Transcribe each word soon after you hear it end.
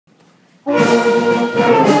Please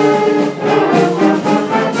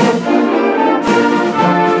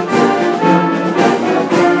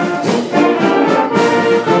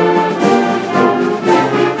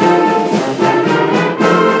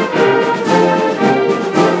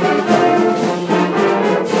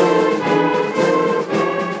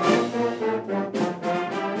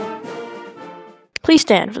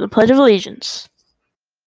stand for the Pledge of Allegiance.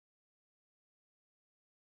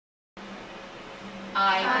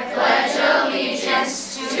 I pledge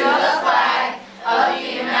allegiance to the flag of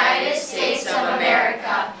the United States of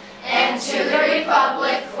America and to the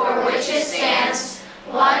republic for which it stands,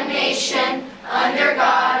 one nation, under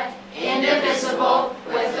God, indivisible,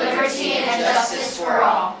 with liberty and justice for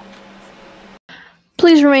all.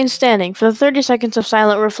 Please remain standing for the 30 seconds of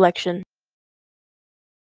silent reflection.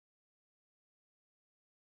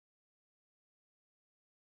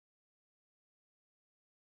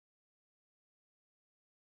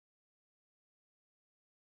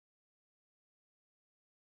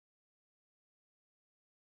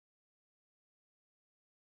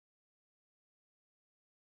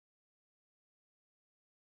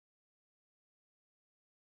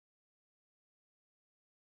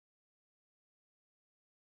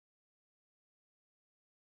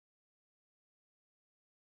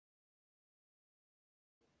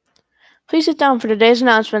 Please sit down for today's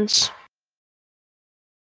announcements.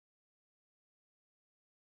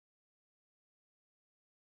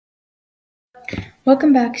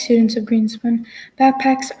 Welcome back, students of Greenspun.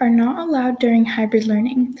 Backpacks are not allowed during hybrid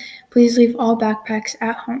learning. Please leave all backpacks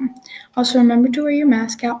at home. Also, remember to wear your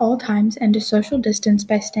mask at all times and to social distance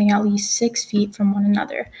by staying at least 6 feet from one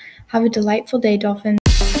another. Have a delightful day, Dolphins.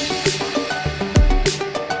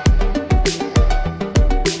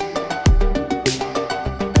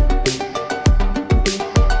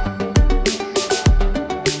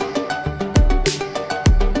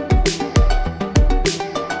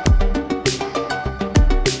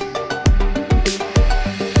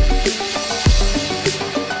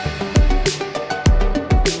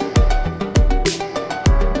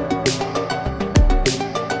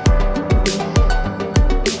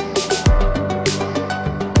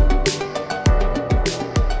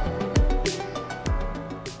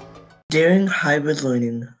 During hybrid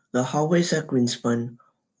learning, the hallways at Greenspun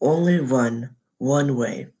only run one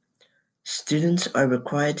way. Students are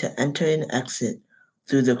required to enter and exit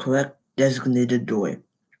through the correct designated door.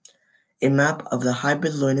 A map of the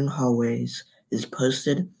hybrid learning hallways is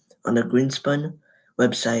posted on the Greenspun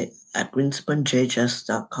website at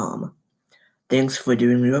greenspunjhs.com. Thanks for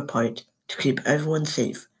doing your part to keep everyone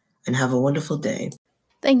safe and have a wonderful day.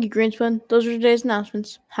 Thank you, Greenspun. Those are today's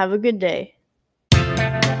announcements. Have a good day.